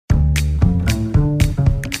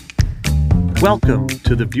Welcome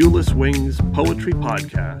to the Viewless Wings Poetry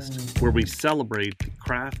Podcast, where we celebrate the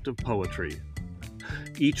craft of poetry.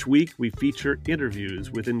 Each week, we feature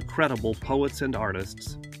interviews with incredible poets and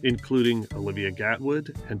artists, including Olivia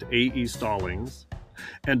Gatwood and A.E. Stallings,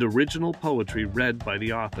 and original poetry read by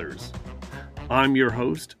the authors. I'm your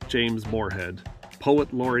host, James Moorhead,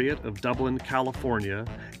 Poet Laureate of Dublin, California,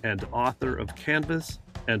 and author of Canvas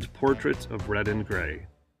and Portraits of Red and Grey.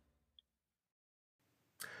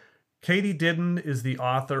 Katy Didden is the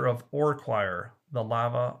author of Orquire, The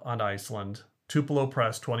Lava on Iceland, Tupelo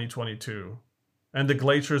Press 2022, and The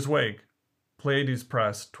Glacier's Wake, Pleiades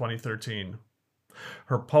Press 2013.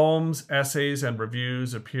 Her poems, essays, and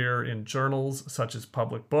reviews appear in journals such as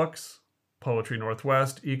Public Books, Poetry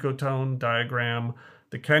Northwest, Ecotone, Diagram,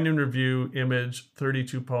 The Kenyon Review, Image,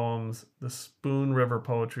 32 Poems, The Spoon River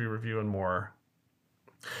Poetry Review, and more.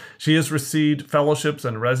 She has received fellowships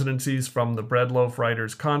and residencies from the Breadloaf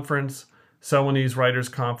Writers Conference, Celanese Writers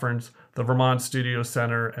Conference, the Vermont Studio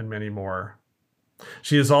Center, and many more.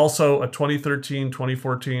 She is also a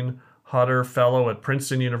 2013-2014 Hodder Fellow at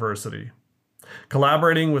Princeton University.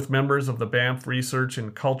 Collaborating with members of the Banff Research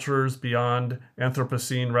in Cultures Beyond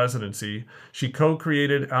Anthropocene residency, she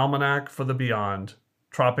co-created Almanac for the Beyond,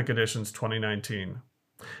 Tropic Editions 2019.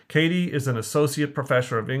 Katy is an associate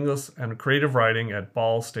professor of English and creative writing at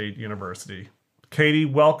Ball State University. Katy,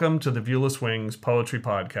 welcome to the Viewless Wings Poetry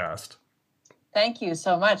Podcast. Thank you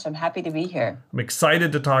so much. I'm happy to be here. I'm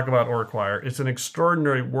excited to talk about Orquire. It's an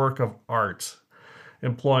extraordinary work of art,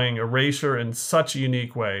 employing erasure in such a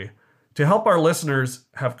unique way. To help our listeners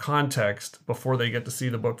have context before they get to see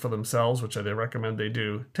the book for themselves, which I recommend they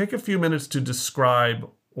do, take a few minutes to describe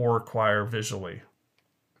Orquire visually.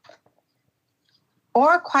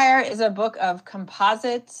 Orquire is a book of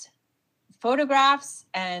composite photographs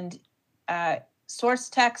and source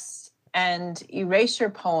texts and erasure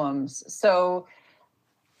poems. So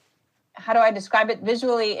how do I describe it?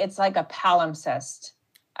 Visually, it's like a palimpsest.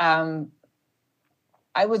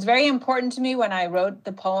 It was very important to me when I wrote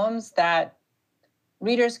the poems that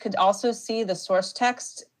readers could also see the source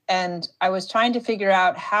text. And I was trying to figure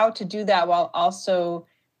out how to do that while also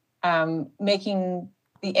making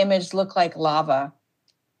the image look like lava.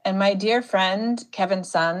 And my dear friend, Kevin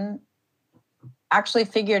Sun, actually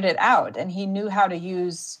figured it out, and he knew how to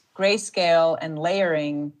use grayscale and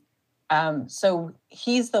layering. So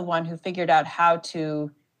he's the one who figured out how to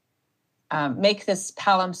make this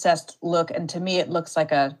palimpsest look. And to me, it looks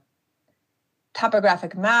like a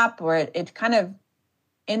topographic map where it kind of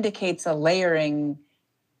indicates a layering,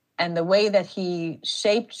 and the way that he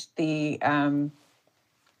shaped the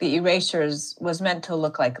erasures was meant to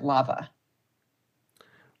look like lava.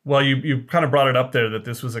 Well, you kind of brought it up there that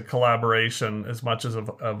this was a collaboration as much as of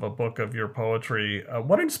a book of your poetry.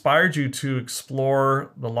 What inspired you to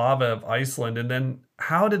explore the lava of Iceland? And then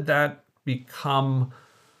how did that become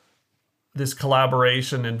this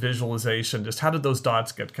collaboration and visualization? Just how did those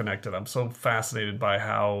dots get connected? I'm so fascinated by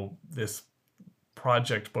how this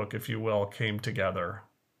project book, if you will, came together.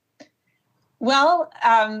 Well,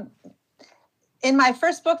 in my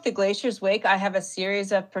first book, The Glacier's Wake, I have a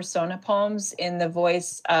series of persona poems in the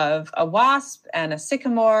voice of a wasp and a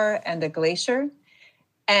sycamore and a glacier.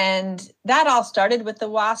 And that all started with the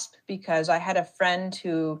wasp because I had a friend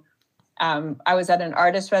who, I was at an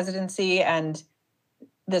artist residency, and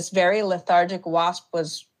this very lethargic wasp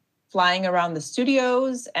was flying around the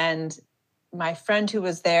studios. And my friend who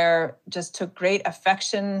was there just took great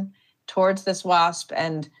affection towards this wasp,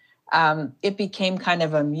 and it became kind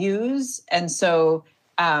of a muse. And so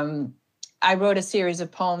I wrote a series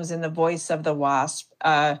of poems in the voice of the wasp.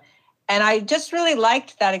 And I just really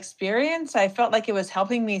liked that experience. I felt like it was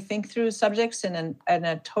helping me think through subjects in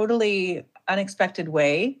a totally unexpected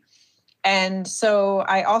way. And so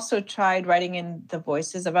I also tried writing in the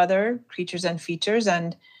voices of other creatures and features.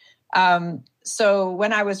 And so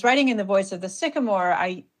when I was writing in the voice of the sycamore,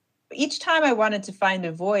 each time I wanted to find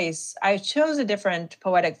a voice, I chose a different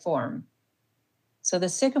poetic form. So the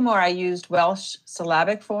sycamore, I used Welsh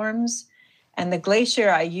syllabic forms, and the glacier,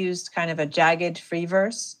 I used kind of a jagged free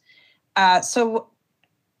verse. So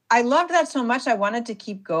I loved that so much, I wanted to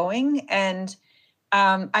keep going. And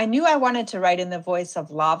I knew I wanted to write in the voice of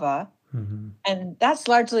lava. Mm-hmm. And that's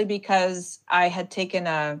largely because I had taken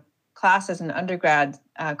a class as an undergrad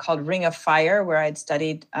called Ring of Fire, where I'd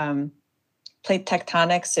studied plate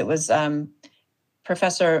tectonics. It was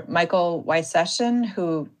Professor Michael Weissession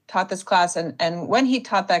who taught this class. And when he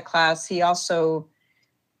taught that class, he also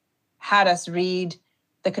had us read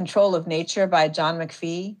The Control of Nature by John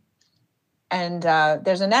McPhee. And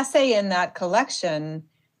there's an essay in that collection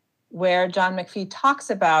where John McPhee talks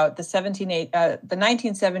about the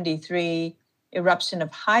 1973 eruption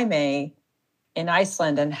of Jaime in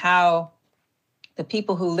Iceland and how the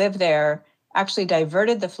people who live there actually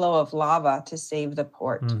diverted the flow of lava to save the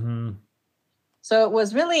port. Mm-hmm. So it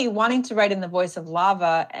was really wanting to write in the voice of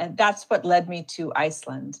lava, and that's what led me to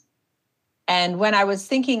Iceland. And when I was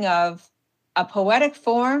thinking of a poetic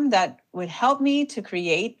form that would help me to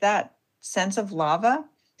create that sense of lava,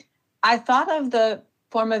 I thought of the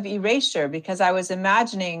form of erasure, because I was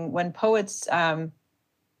imagining when poets,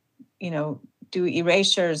 do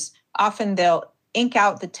erasures, often they'll ink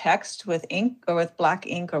out the text with ink or with black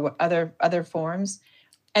ink or other forms.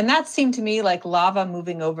 And that seemed to me like lava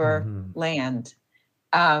moving over land.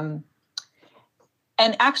 And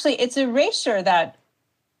actually, it's erasure that,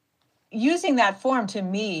 using that form to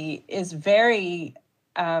me is very,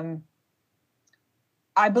 I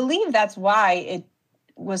believe that's why it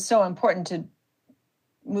was so important to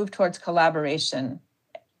move towards collaboration.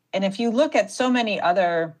 And if you look at so many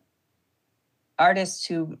other artists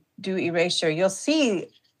who do erasure, you'll see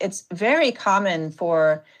it's very common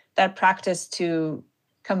for that practice to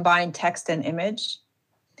combine text and image,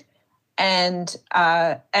 and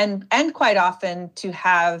quite often to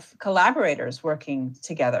have collaborators working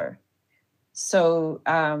together. So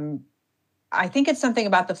I think it's something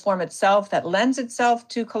about the form itself that lends itself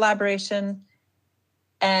to collaboration.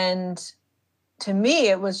 And to me,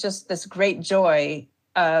 it was just this great joy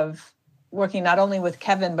of working not only with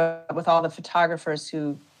Kevin, but with all the photographers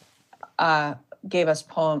who gave us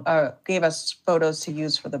photos to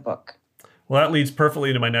use for the book. Well, that leads perfectly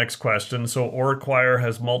into my next question. So Orquire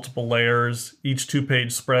has multiple layers. Each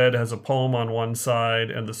 2-page spread has a poem on one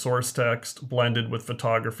side and the source text blended with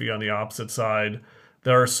photography on the opposite side.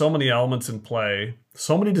 There are so many elements in play,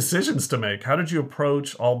 so many decisions to make. How did you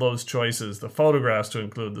approach all those choices? The photographs to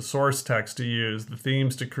include, the source text to use, the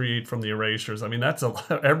themes to create from the erasures. I mean, that's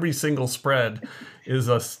every single spread is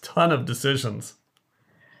a ton of decisions.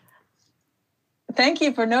 Thank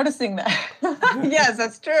you for noticing that. Yes,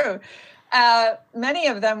 that's true. Many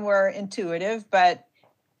of them were intuitive, but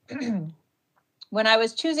when I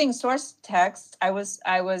was choosing source text, I was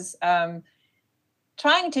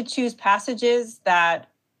trying to choose passages that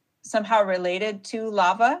somehow related to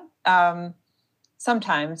lava,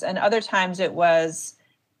 sometimes, and other times it was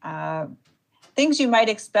things you might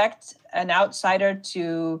expect an outsider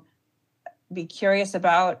to be curious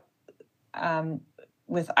about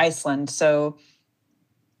with Iceland. So,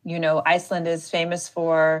 Iceland is famous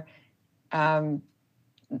for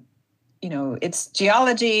its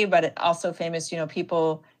geology, but it also famous,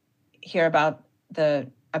 people hear about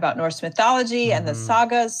Norse mythology and the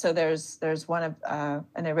sagas. So there's one of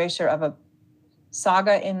an erasure of a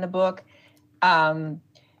saga in the book.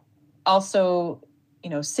 Also,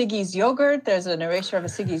 Siggy's yogurt. There's an erasure of a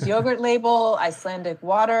Siggy's yogurt label, Icelandic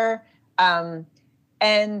water. And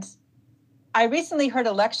I recently heard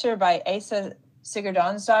a lecture by Asa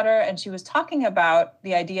Sigurdonsdottir, and she was talking about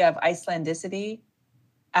the idea of Icelandicity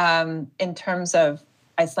in terms of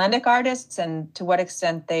Icelandic artists and to what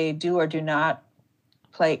extent they do or do not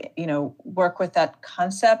work with that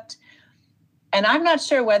concept. And I'm not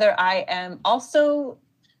sure whether I am also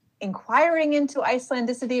inquiring into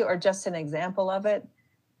Icelandicity or just an example of it,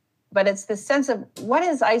 but it's the sense of what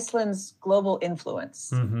is Iceland's global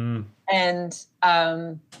influence? And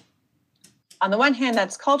on the one hand,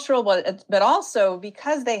 that's cultural, but also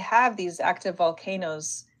because they have these active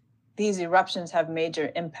volcanoes, these eruptions have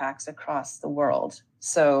major impacts across the world.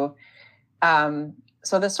 So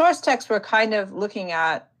the source texts were kind of looking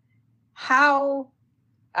at how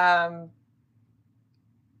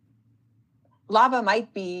lava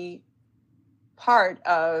might be part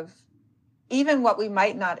of even what we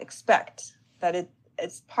might not expect, that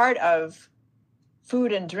it's part of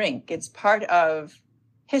food and drink, it's part of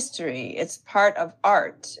history, it's part of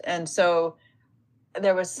art. And so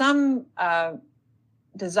there was some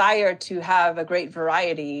desire to have a great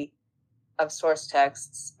variety of source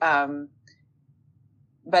texts,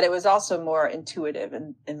 but it was also more intuitive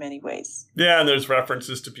in many ways. Yeah, and there's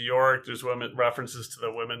references to Bjork. There's references to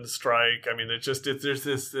the women's strike. I mean, there's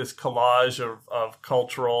this collage of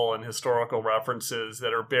cultural and historical references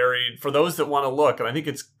that are buried for those that want to look. And I think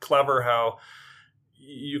it's clever how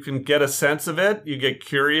you can get a sense of it. You get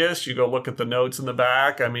curious. You go look at the notes in the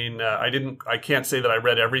back. I mean, I can't say that I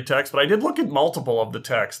read every text, but I did look at multiple of the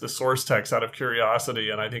texts, the source text, out of curiosity.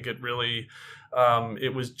 And I think it really,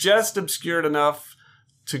 it was just obscured enough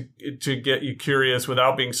to get you curious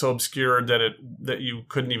without being so obscured that you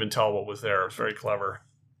couldn't even tell what was there. It was very clever.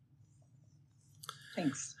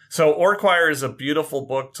 Thanks. So Orquire is a beautiful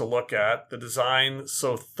book to look at. The design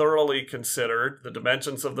so thoroughly considered. The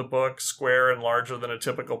dimensions of the book, square and larger than a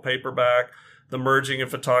typical paperback. The merging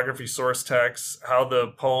of photography, source texts, how the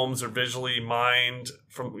poems are visually mined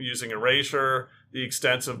from using Erasure, the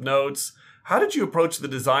extensive notes. How did you approach the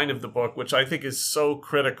design of the book, which I think is so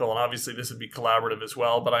critical? And obviously this would be collaborative as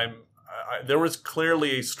well, but there was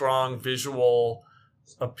clearly a strong visual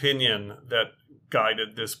opinion that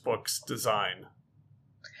guided this book's design.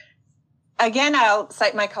 Again, I'll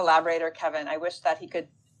cite my collaborator, Kevin. I wish that he could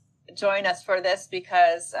join us for this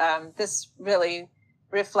because this really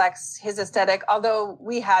reflects his aesthetic, although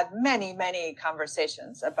we had many, many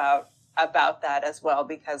conversations about that as well,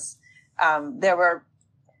 because there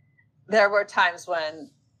were times when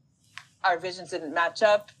our visions didn't match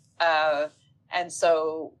up. And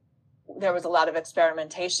so there was a lot of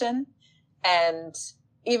experimentation. And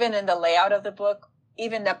even in the layout of the book,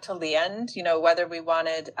 even up till the end, whether we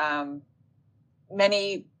wanted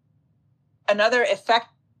another effect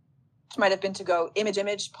might have been to go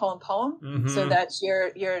image, poem, Mm-hmm. so that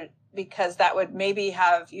you're because that would maybe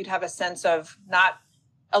you'd have a sense of not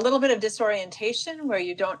a little bit of disorientation where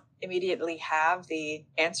you don't immediately have the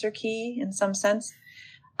answer key in some sense.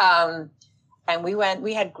 And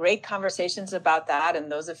we had great conversations about that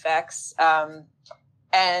and those effects.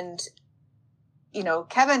 And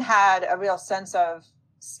Kevin had a real sense of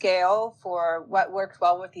scale for what worked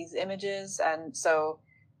well with these images. And so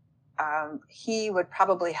he would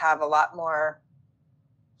probably have a lot more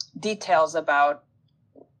details about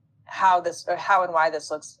how and why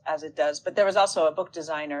this looks as it does. But there was also a book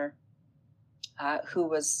designer who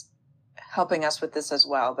was helping us with this as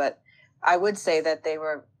well. But I would say that they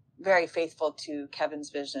were very faithful to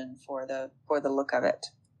Kevin's vision for the look of it.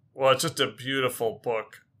 Well, it's just a beautiful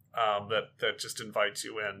book that just invites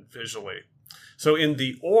you in visually. So in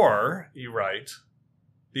the Or, you write,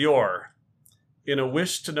 the Or, in a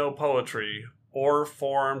wish to know poetry, Or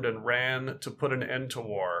formed and ran to put an end to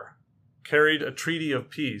war, carried a treaty of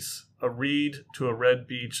peace, a reed to a red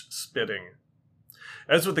beach spitting.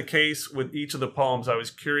 As with the case with each of the poems, I was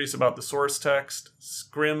curious about the source text,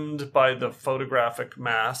 scrimmed by the photographic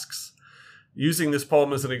masks. Using this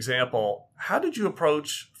poem as an example, how did you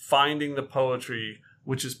approach finding the poetry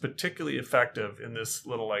which is particularly effective in this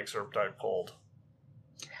little excerpt I pulled?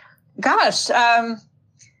 Gosh,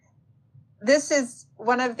 this is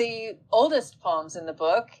one of the oldest poems in the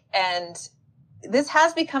book, and this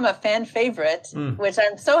has become a fan favorite, which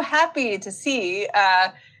I'm so happy to see.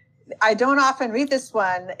 I don't often read this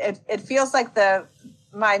one. It feels like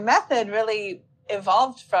my method really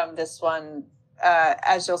evolved from this one.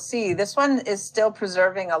 As you'll see, this one is still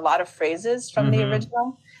preserving a lot of phrases from the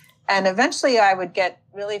original. And eventually I would get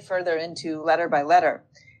really further into letter by letter.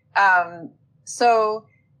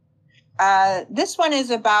 This one is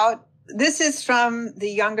this is from the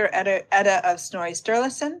younger Edda of Snorri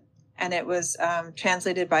Sturluson, and it was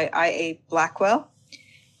translated by I.A. Blackwell.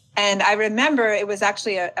 And I remember it was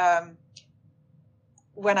actually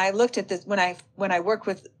when I looked at this, when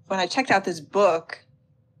I checked out this book,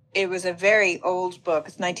 it was a very old book.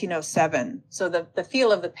 It's 1907. So the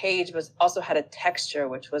feel of the page also had a texture,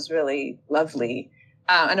 which was really lovely.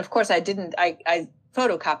 And of course I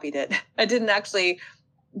photocopied it. I didn't actually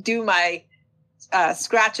do my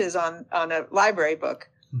scratches on a library book.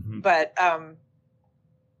 But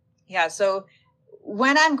so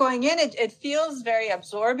when I'm going in, it feels very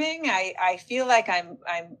absorbing. I feel like I'm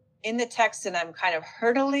in the text and I'm kind of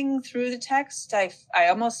hurtling through the text. I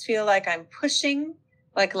almost feel like I'm pushing,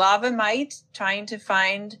 like lava might, trying to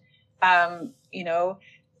find,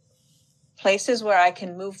 places where I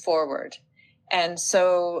can move forward. And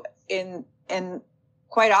so and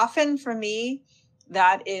quite often for me,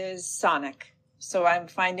 that is sonic. So I'm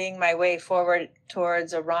finding my way forward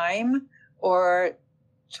towards a rhyme or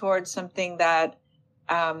towards something that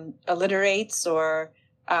alliterates, or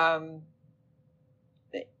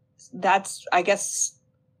that's, I guess,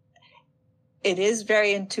 it is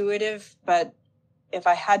very intuitive, but if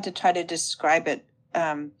I had to try to describe it,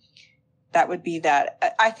 that would be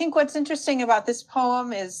that. I think what's interesting about this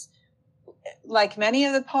poem is, like many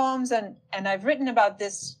of the poems, and I've written about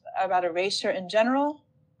this, about erasure in general,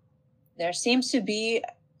 there seems to be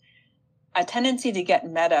a tendency to get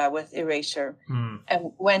meta with erasure.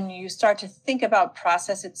 And when you start to think about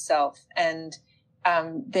process itself and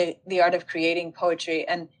the art of creating poetry,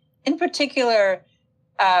 and in particular,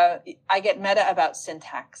 I get meta about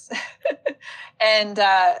syntax. And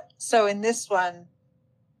so in this one,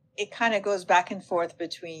 it kind of goes back and forth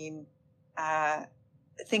between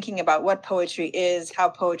thinking about what poetry is, how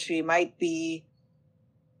poetry might be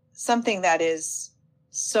something that is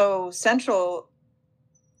so central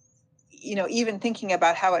even thinking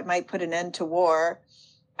about how it might put an end to war,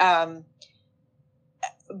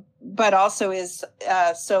 but also is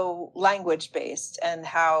so language based, and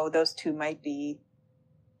how those two might be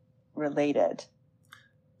related.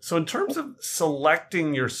 So in terms of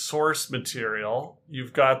selecting your source material,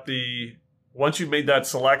 you've got once you've made that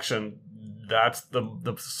selection, that's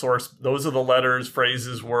the source. Those are the letters,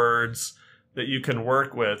 phrases, words that you can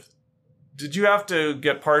work with. Did you have to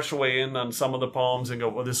get partial way in on some of the poems and go,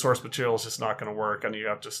 well, this source material is just not going to work, and you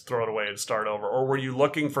have to just throw it away and start over? Or were you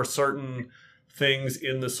looking for certain things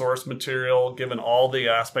in the source material, given all the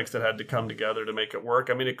aspects that had to come together to make it work?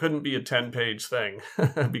 I mean, it couldn't be a 10-page thing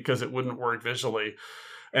because it wouldn't work visually.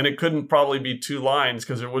 And it couldn't probably be 2 lines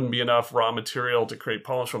because there wouldn't be enough raw material to create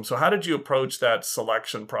poems from. So how did you approach that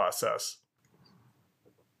selection process?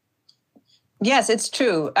 Yes, it's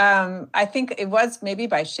true. I think it was maybe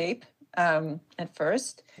by shape at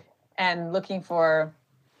first, and looking for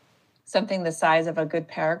something the size of a good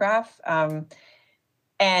paragraph.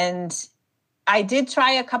 And I did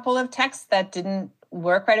try a couple of texts that didn't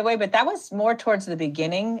work right away, but that was more towards the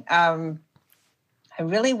beginning. I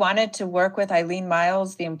really wanted to work with Eileen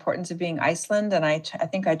Miles, The Importance of Being Iceland, and I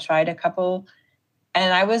think I tried a couple,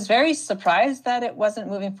 and I was very surprised that it wasn't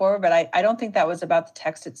moving forward, but I don't think that was about the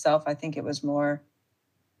text itself. I think it was more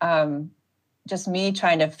just me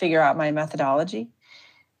trying to figure out my methodology.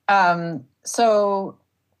 But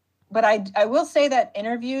I will say that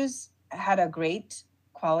interviews had a great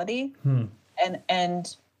quality.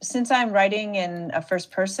 And since I'm writing in a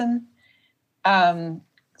first person,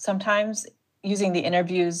 sometimes using the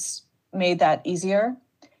interviews made that easier.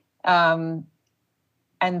 And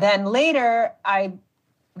then later I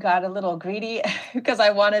got a little greedy because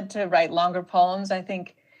I wanted to write longer poems, I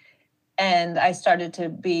think. And I started to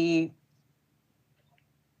be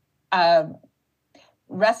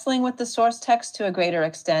wrestling with the source text to a greater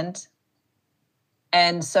extent.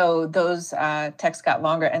 And so those texts got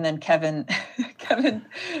longer. And then Kevin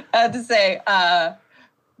had to say,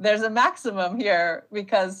 there's a maximum here,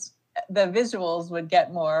 because the visuals would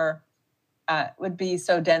get more, would be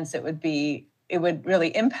so dense, it would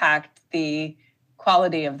really impact the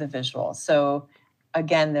quality of the visual. So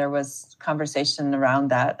again, there was conversation around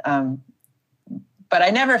that. But I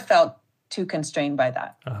never felt too constrained by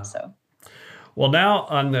that. So. Well, now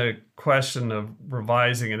on the question of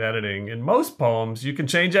revising and editing, in most poems, you can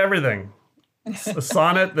change everything. A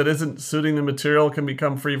sonnet that isn't suiting the material can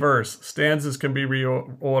become free verse. Stanzas can be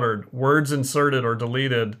reordered. Words inserted or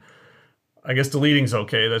deleted. I guess deleting's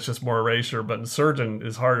okay. That's just more erasure, but inserting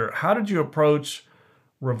is harder. How did you approach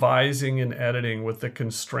revising and editing with the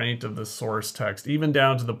constraint of the source text, even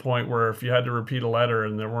down to the point where if you had to repeat a letter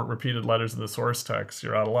and there weren't repeated letters in the source text,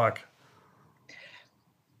 you're out of luck?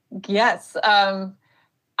 Yes.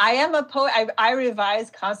 I am a poet. I revise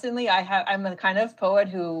constantly. I'm a kind of poet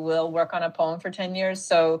who will work on a poem for 10 years.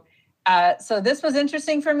 So this was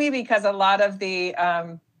interesting for me because a lot of the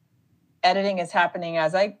editing is happening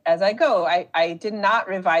as I go. I did not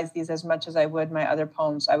revise these as much as I would my other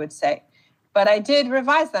poems, I would say, but I did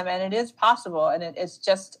revise them, and it is possible. And it's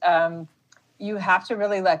just, you have to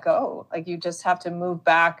really let go. Like, you just have to move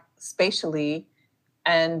back spatially,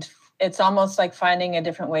 and it's almost like finding a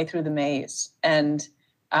different way through the maze. And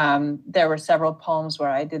there were several poems where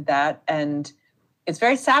I did that, and it's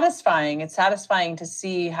very satisfying. It's satisfying to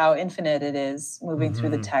see how infinite it is moving through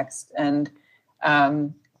the text. And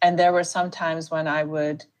there were some times when I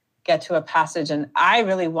would get to a passage and I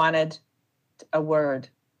really wanted a word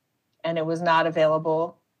and it was not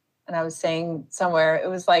available. And I was saying somewhere, it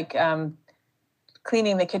was like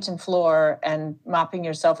cleaning the kitchen floor and mopping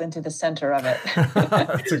yourself into the center of it.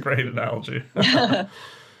 That's a great analogy.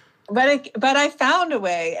 But I found a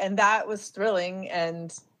way, and that was thrilling.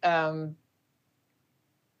 And but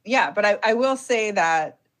I will say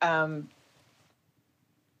that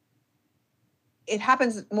it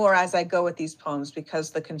happens more as I go with these poems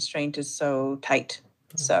because the constraint is so tight.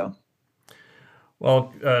 So.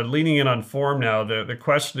 Well, leaning in on form now, the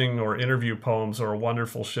questioning or interview poems are a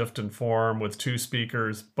wonderful shift in form with 2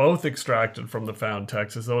 speakers, both extracted from the found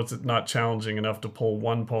text. As though it's not challenging enough to pull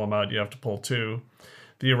one poem out, you have to pull 2.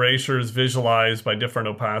 The erasure is visualized by different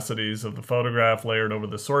opacities of the photograph layered over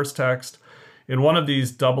the source text. In one of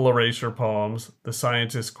these double erasure poems, the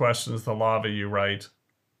scientist questions the lava, you write,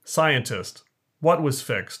 "Scientist, what was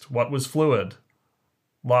fixed? What was fluid?"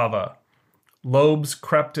 Lava. "Lobes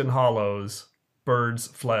crept in hollows. Birds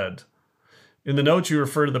fled." In the notes, you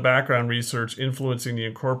refer to the background research influencing the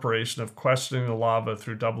incorporation of questioning the lava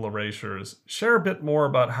through double erasures. Share a bit more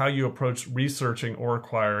about how you approached researching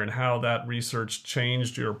Orquire and how that research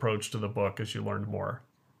changed your approach to the book as you learned more.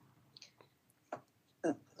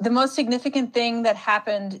 the most significant thing that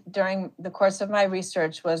happened during the course of my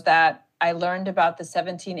research was that I learned about the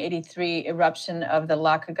 1783 eruption of the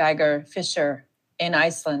Lakageiger fissure in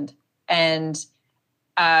Iceland. And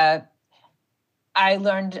I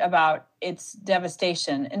learned about its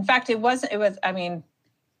devastation. In fact, I was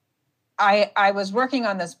working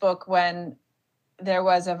on this book when there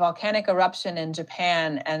was a volcanic eruption in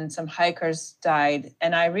Japan and some hikers died.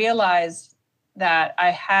 And I realized that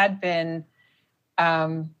I had been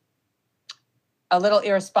a little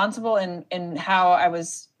irresponsible in how I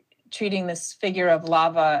was treating this figure of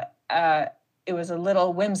lava. It was a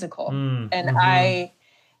little whimsical. And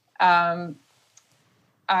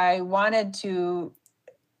I wanted to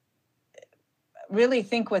really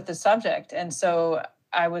think with the subject. And so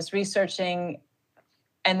I was researching,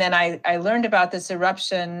 and then I learned about this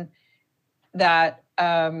eruption that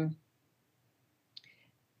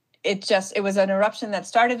it was an eruption that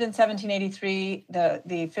started in 1783.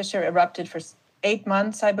 The fissure erupted for 8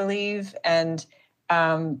 months, I believe, and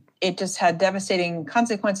it just had devastating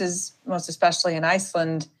consequences, most especially in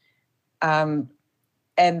Iceland, and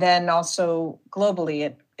then also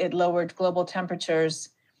globally. It lowered global temperatures,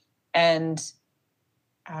 and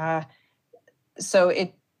so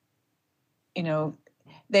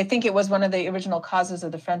they think it was one of the original causes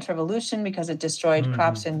of the French Revolution because it destroyed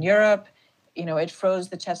crops in Europe. It froze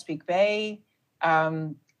the Chesapeake Bay.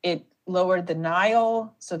 It lowered the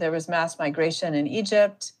Nile, so there was mass migration in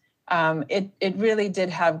Egypt. It really did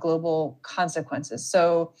have global consequences.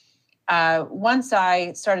 So once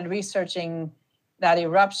I started researching that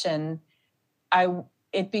eruption,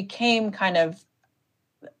 it became kind of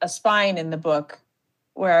a spine in the book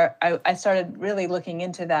where I started really looking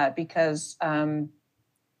into that because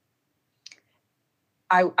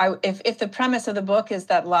if the premise of the book is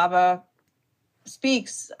that lava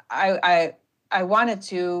speaks, I wanted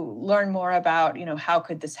to learn more about, how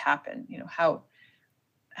could this happen? How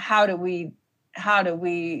do we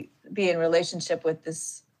be in relationship with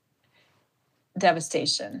this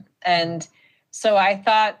devastation? And so I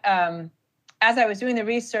thought, as I was doing the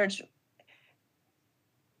research,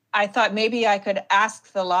 I thought maybe I could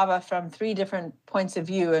ask the lava from 3 different points of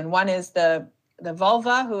view. And one is the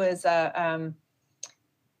vulva, who is a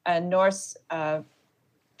Norse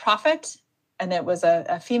prophet, and it was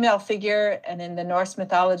a female figure. And in the Norse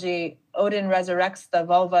mythology, Odin resurrects the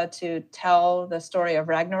vulva to tell the story of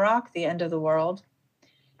Ragnarok, the end of the world.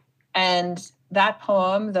 And that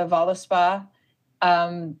poem, the Völuspá,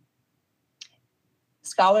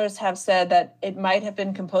 scholars have said that it might have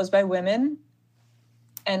been composed by women,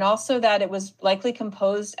 and also that it was likely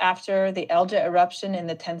composed after the Elja eruption in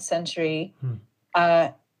the 10th century.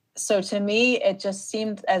 So to me, it just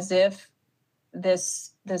seemed as if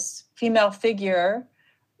this female figure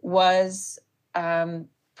was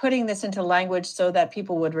putting this into language so that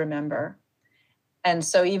people would remember. And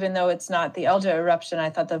so even though it's not the Elja eruption,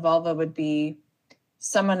 I thought the vulva would be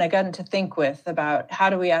someone I got to think with about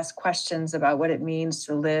how do we ask questions about what it means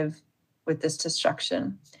to live with this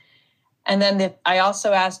destruction. And then I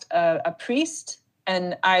also asked a priest,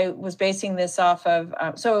 and I was basing this off of,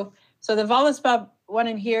 so the Völuspá one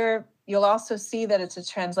in here, you'll also see that it's a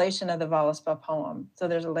translation of the Völuspá poem. So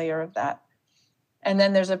there's a layer of that. And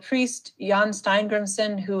then there's a priest, Jan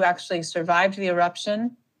Steingrimsson, who actually survived the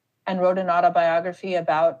eruption and wrote an autobiography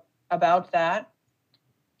about that.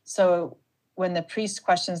 So when the priest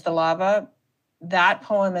questions the lava, that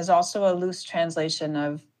poem is also a loose translation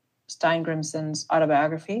of Steingrimsson's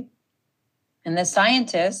autobiography. And the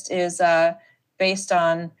scientist is based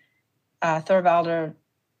on Thorvaldur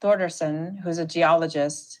Thordarson, who's a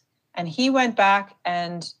geologist. And he went back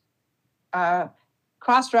and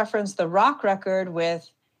cross-referenced the rock record with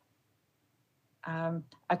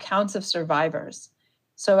accounts of survivors.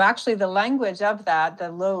 So actually the language of that,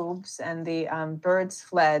 the lobes and the birds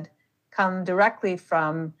fled, come directly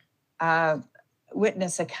from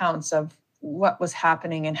witness accounts of what was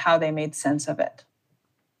happening and how they made sense of it.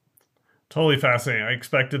 Totally fascinating. I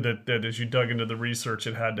expected that as you dug into the research,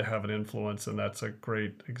 it had to have an influence, and that's a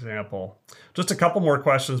great example. Just a couple more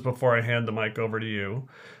questions before I hand the mic over to you.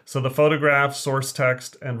 So the photographs, source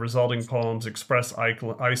text, and resulting poems express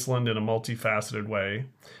Iceland in a multifaceted way.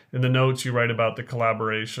 In the notes, you write about the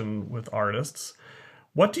collaboration with artists.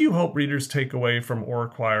 What do you hope readers take away from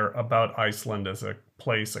Orquire about Iceland as a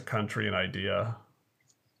place, a country, an idea?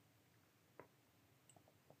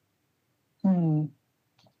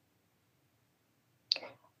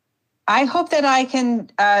 I hope that I can,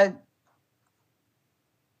 I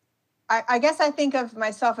guess I think of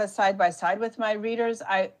myself as side by side with my readers.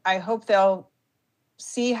 I hope they'll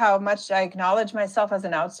see how much I acknowledge myself as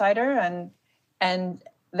an outsider, and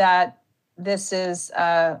that this is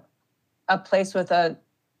a place with a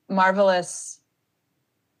marvelous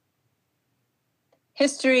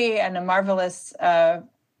history and a marvelous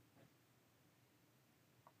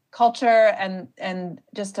culture and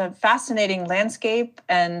just a fascinating landscape.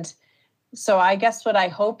 And so I guess what I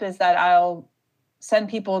hope is that I'll send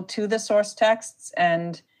people to the source texts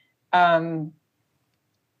and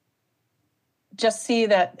just see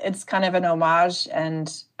that it's kind of an homage.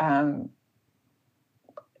 And I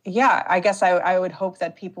guess I would hope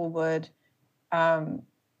that people would turn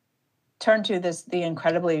to the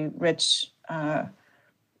incredibly rich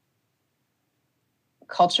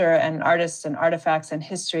culture and artists and artifacts and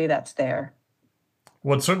history that's there.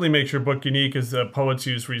 What certainly makes your book unique is that poets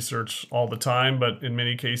use research all the time, but in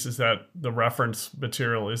many cases that the reference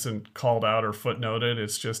material isn't called out or footnoted.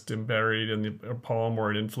 It's just buried in the poem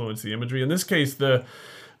where it influenced the imagery. In this case, all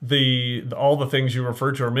the things you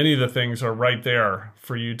refer to, or many of the things, are right there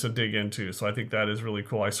for you to dig into. So I think that is really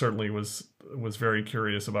cool. I certainly was very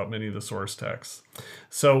curious about many of the source texts.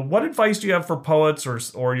 So what advice do you have for poets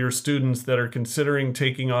or your students that are considering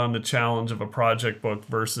taking on the challenge of a project book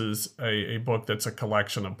versus a book that's a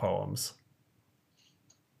collection of poems?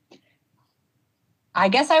 I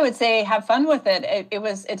guess I would say have fun with it.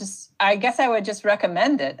 I guess I would just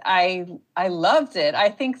recommend it. I loved it. I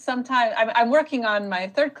think sometimes I'm working on my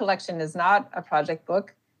third collection is not a project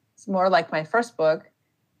book. It's more like my first book,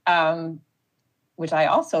 which I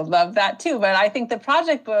also love that too. But I think the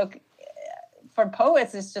project book for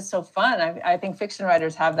poets is just so fun. I think fiction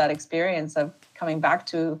writers have that experience of coming back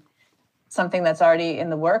to something that's already in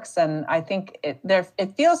the works. And I think it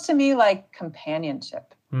feels to me like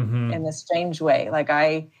companionship. Mm-hmm. In a strange way. Like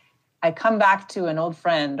I come back to an old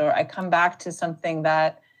friend, or I come back to something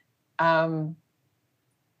that I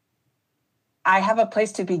have a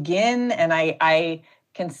place to begin, and I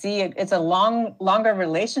can see it's a longer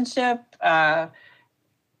relationship. I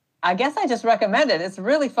guess I just recommend it. It's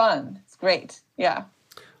really fun. It's great. Yeah.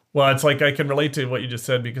 Well, it's like I can relate to what you just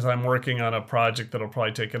said because I'm working on a project that'll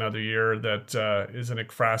probably take another year that is an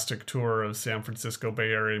ekphrastic tour of San Francisco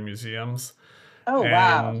Bay Area museums. Oh,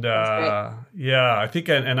 wow. And yeah, I think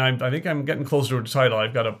I'm getting closer to a title.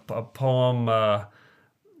 I've got a poem,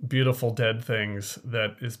 Beautiful Dead Things,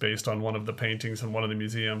 that is based on one of the paintings in one of the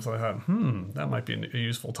museums. I thought, that might be a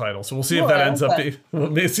useful title. So we'll see if that ends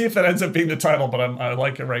up being the title, but I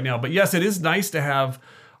like it right now. But yes, it is nice to have,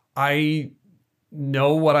 I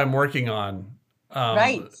know what I'm working on.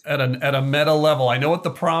 Right. At a meta level. I know what the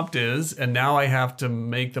prompt is, and now I have to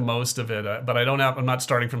make the most of it. But I'm not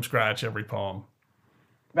starting from scratch every poem.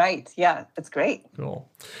 Right. Yeah, that's great. Cool.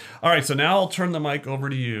 All right. So now I'll turn the mic over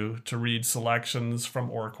to you to read selections from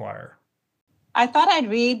Orquire. I thought I'd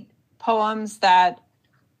read poems that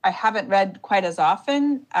I haven't read quite as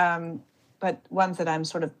often, but ones that I'm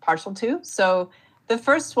sort of partial to. So the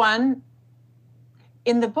first one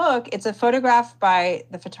in the book, it's a photograph by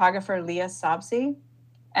the photographer Leah Sabzi,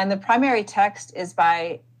 and the primary text is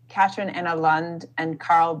by Katrin Anna Lund and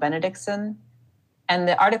Carl Benediktsson. And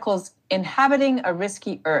the article's Inhabiting a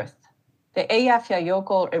Risky Earth, the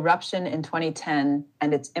Eyjafjallajökull eruption in 2010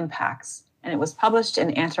 and its impacts. And it was published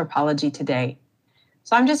in Anthropology Today.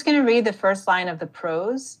 So I'm just going to read the first line of the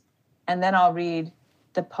prose, and then I'll read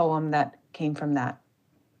the poem that came from that.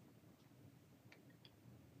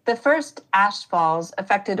 The first ash falls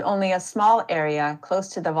affected only a small area close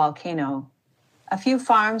to the volcano. A few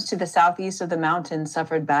farms to the southeast of the mountain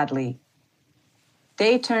suffered badly.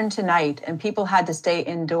 Day turned to night, and people had to stay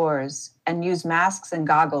indoors and use masks and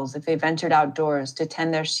goggles if they ventured outdoors to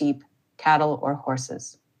tend their sheep, cattle, or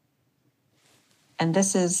horses. And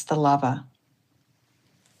this is the lava.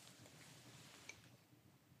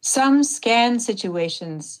 Some scan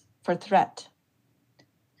situations for threat.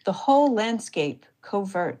 The whole landscape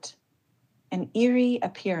covert, an eerie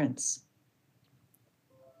appearance.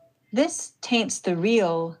 This taints the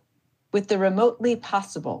real with the remotely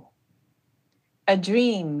possible. A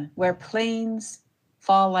dream where planes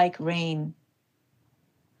fall like rain.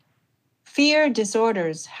 Fear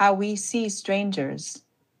disorders how we see strangers,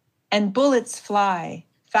 and bullets fly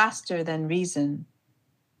faster than reason.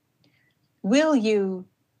 Will you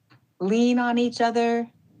lean on each other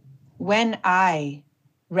when I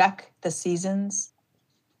wreck the seasons?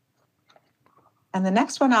 And the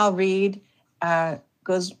next one I'll read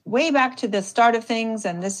goes way back to the start of things,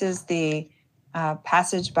 and this is the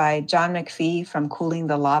passage by John McPhee from Cooling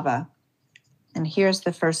the Lava. And here's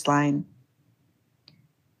the first line.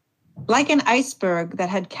 Like an iceberg that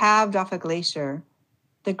had calved off a glacier,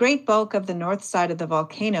 the great bulk of the north side of the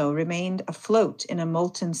volcano remained afloat in a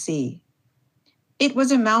molten sea. It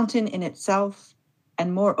was a mountain in itself,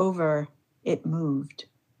 and moreover, it moved.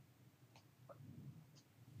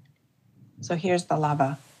 So here's the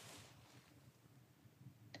lava.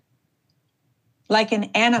 Like an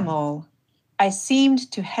animal, I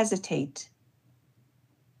seemed to hesitate.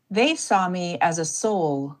 They saw me as a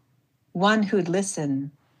soul, one who'd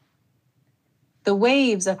listen. The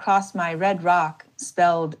waves across my red rock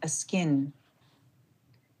spelled a skin.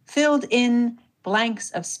 Filled in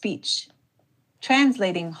blanks of speech,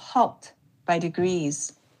 translating halt by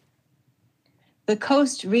degrees. The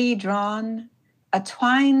coast redrawn, a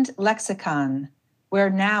twined lexicon where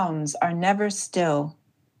nouns are never still.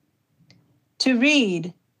 To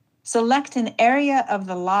read, select an area of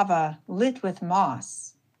the lava lit with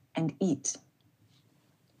moss and eat.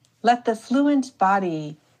 Let the fluent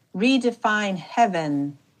body redefine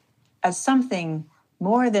heaven as something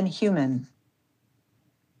more than human.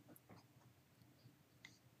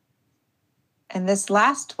 And this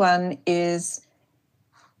last one is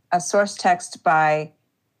a source text by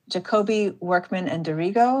Jacoby, Workman, and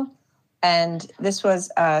Dorigo. And this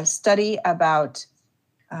was a study about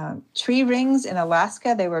tree rings in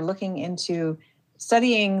Alaska. They were looking into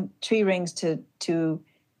studying tree rings to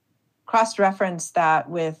cross-reference that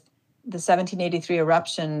with the 1783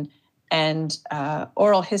 eruption and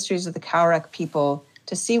oral histories of the Kaurek people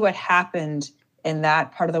to see what happened in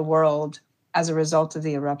that part of the world as a result of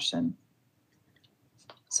the eruption.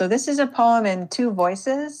 So this is a poem in two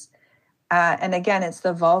voices. And again, it's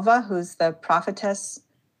the vulva, who's the prophetess,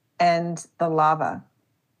 and the lava.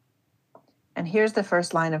 And here's the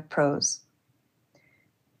first line of prose.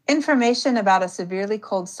 Information about a severely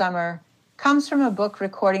cold summer comes from a book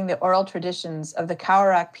recording the oral traditions of the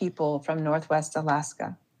Kaurek people from Northwest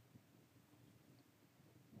Alaska.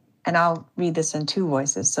 And I'll read this in two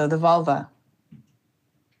voices. So the vulva.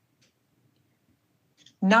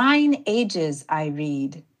 9 ages I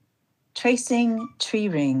read, tracing tree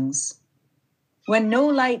rings. When no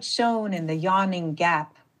light shone in the yawning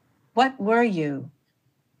gap, what were you?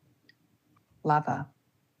 Lava.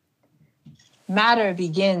 Matter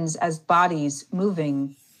begins as bodies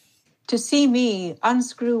moving. To see me,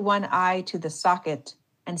 unscrew one eye to the socket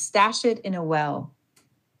and stash it in a well.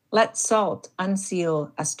 Let salt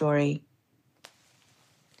unseal a story.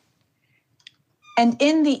 And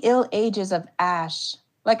in the ill ages of ash,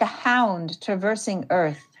 like a hound traversing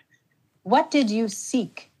earth, what did you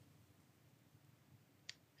seek?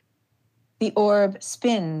 The orb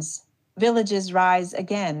spins, villages rise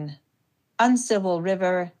again. Uncivil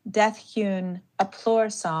river, death-hewn, a plore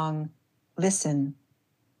song, listen.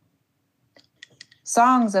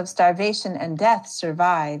 Songs of starvation and death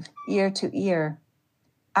survive, ear to ear.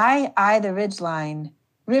 I eye the ridgeline,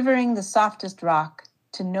 rivering the softest rock,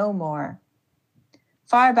 to know more.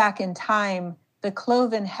 Far back in time, the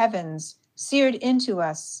cloven heavens seared into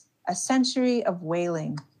us a century of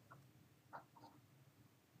wailing.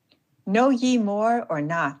 Know ye more or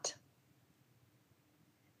not?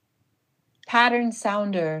 Pattern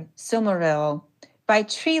sounder, Silmaril, by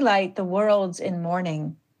tree light the world's in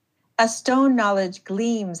mourning. A stone knowledge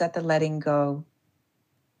gleams at the letting go.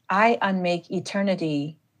 I unmake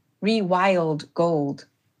eternity, rewild gold,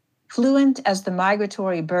 fluent as the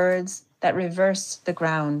migratory birds that reverse the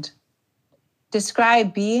ground.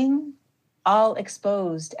 Describe being, all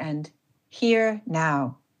exposed and here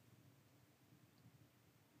now.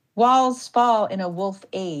 Walls fall in a wolf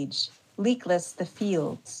age, leakless the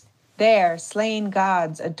fields. There, slain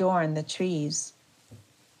gods adorn the trees.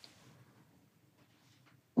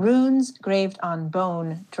 Runes graved on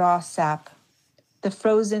bone draw sap. The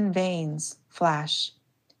frozen veins flash.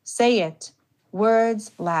 Say it,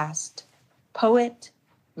 words last. Poet,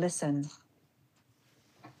 listen.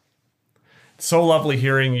 It's so lovely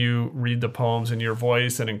hearing you read the poems in your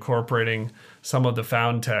voice and incorporating some of the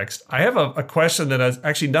found text. I have a question that has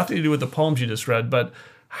actually nothing to do with the poems you just read, but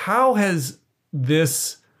how has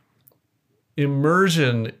this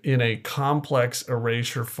immersion in a complex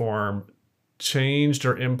erasure form changed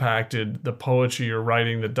or impacted the poetry you're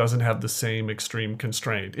writing that doesn't have the same extreme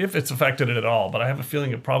constraint, if it's affected it at all? But I have a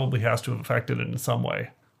feeling it probably has to have affected it in some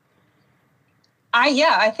way.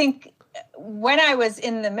 I think when I was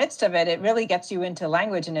in the midst of it, it really gets you into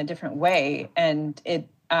language in a different way. And it,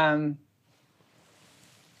 I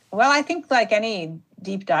think like any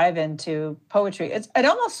deep dive into poetry, it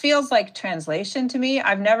almost feels like translation to me.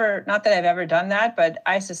 Not that I've ever done that, but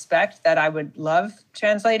I suspect that I would love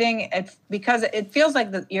translating it because it feels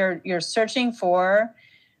like that you're searching for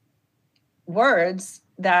words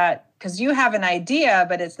because you have an idea,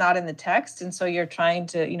 but it's not in the text. And so you're trying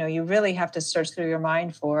to, you really have to search through your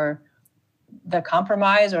mind for the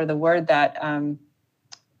compromise or the word that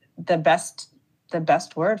the best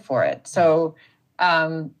word for it. So,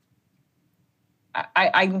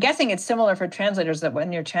 I'm guessing it's similar for translators, that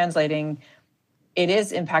when you're translating, it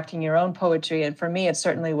is impacting your own poetry. And for me, it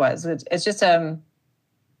certainly was. It's just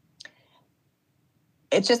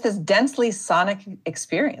this densely sonic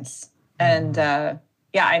experience. And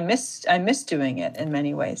I miss doing it in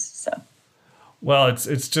many ways. So. Well,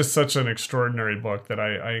 it's just such an extraordinary book that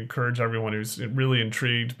I encourage everyone who's really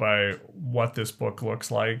intrigued by what this book looks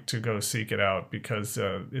like to go seek it out, because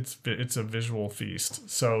it's a visual feast.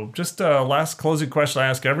 So just a last closing question I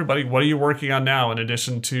ask everybody: what are you working on now in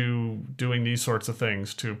addition to doing these sorts of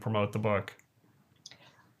things to promote the book?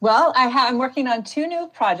 Well, I'm working on 2 new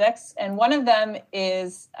projects, and one of them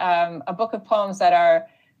is a book of poems that are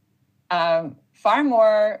far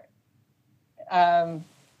more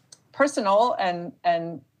personal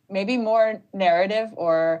and maybe more narrative,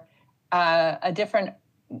 or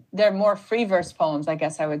they're more free verse poems, I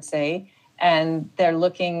guess I would say. And they're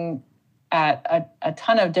looking at a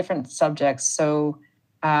ton of different subjects. So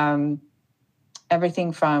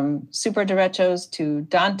everything from super derechos to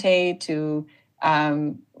Dante to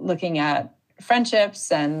looking at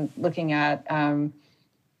friendships and looking at,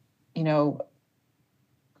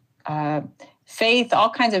 faith, all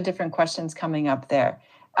kinds of different questions coming up there.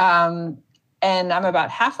 And I'm about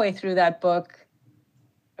halfway through that book,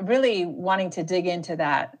 really wanting to dig into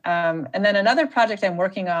that. And then another project I'm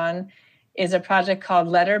working on is a project called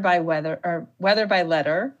Weather by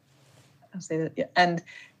Letter. I'll say that. Yeah. And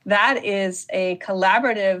that is a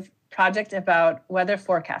collaborative project about weather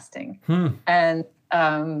forecasting. And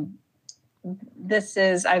I've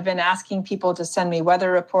been asking people to send me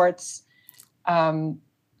weather reports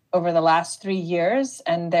over the last 3 years,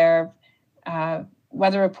 and they're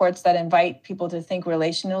weather reports that invite people to think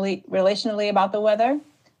relationally about the weather.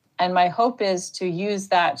 And my hope is to use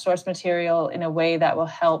that source material in a way that will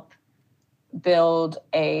help build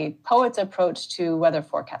a poet's approach to weather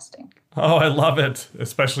forecasting. Oh, I love it,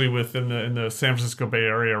 especially in the San Francisco Bay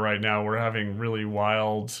Area right now. We're having really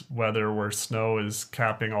wild weather where snow is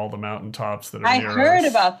capping all the mountaintops that are near us. I heard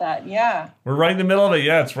about that, yeah. We're right in the middle of it.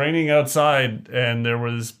 Yeah, it's raining outside, and there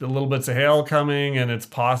was a little bits of hail coming, and it's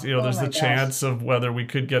possible. There's the chance of whether we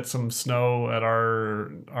could get some snow at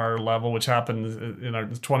our level, which happened in our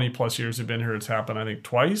 20 plus years we've been here. It's happened, I think,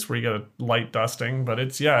 twice, where you get a light dusting. But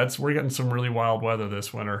we're getting some really wild weather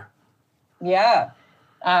this winter. Yeah.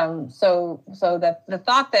 So the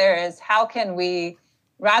thought there is, how can we,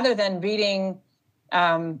 rather than reading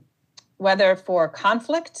weather for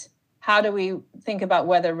conflict, how do we think about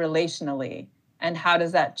weather relationally, and how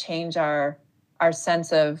does that change our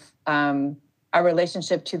sense of our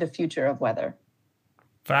relationship to the future of weather?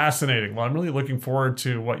 Fascinating. Well, I'm really looking forward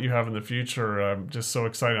to what you have in the future. I'm just so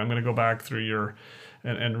excited. I'm going to go back through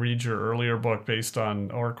and read your earlier book based on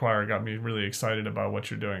Orquire. Got me really excited about what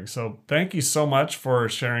you're doing. So thank you so much for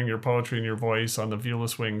sharing your poetry and your voice on the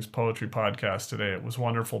Viewless Wings Poetry Podcast today. It was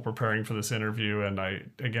wonderful preparing for this interview. And I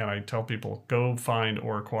tell people, go find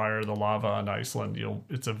Orquire, The Lava on Iceland.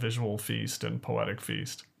 It's a visual feast and poetic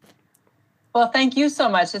feast. Well, thank you so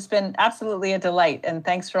much. It's been absolutely a delight. And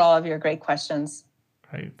thanks for all of your great questions.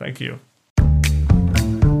 Hey, thank you.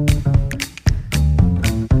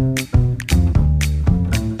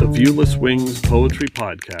 The Viewless Wings Poetry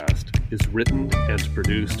Podcast is written and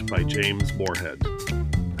produced by James Moorhead.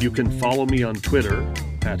 You can follow me on Twitter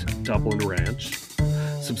at Dublin Ranch,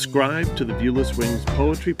 subscribe to the Viewless Wings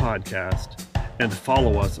Poetry Podcast, and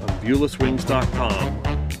follow us on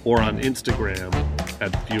viewlesswings.com or on Instagram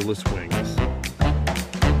at Viewless Wings.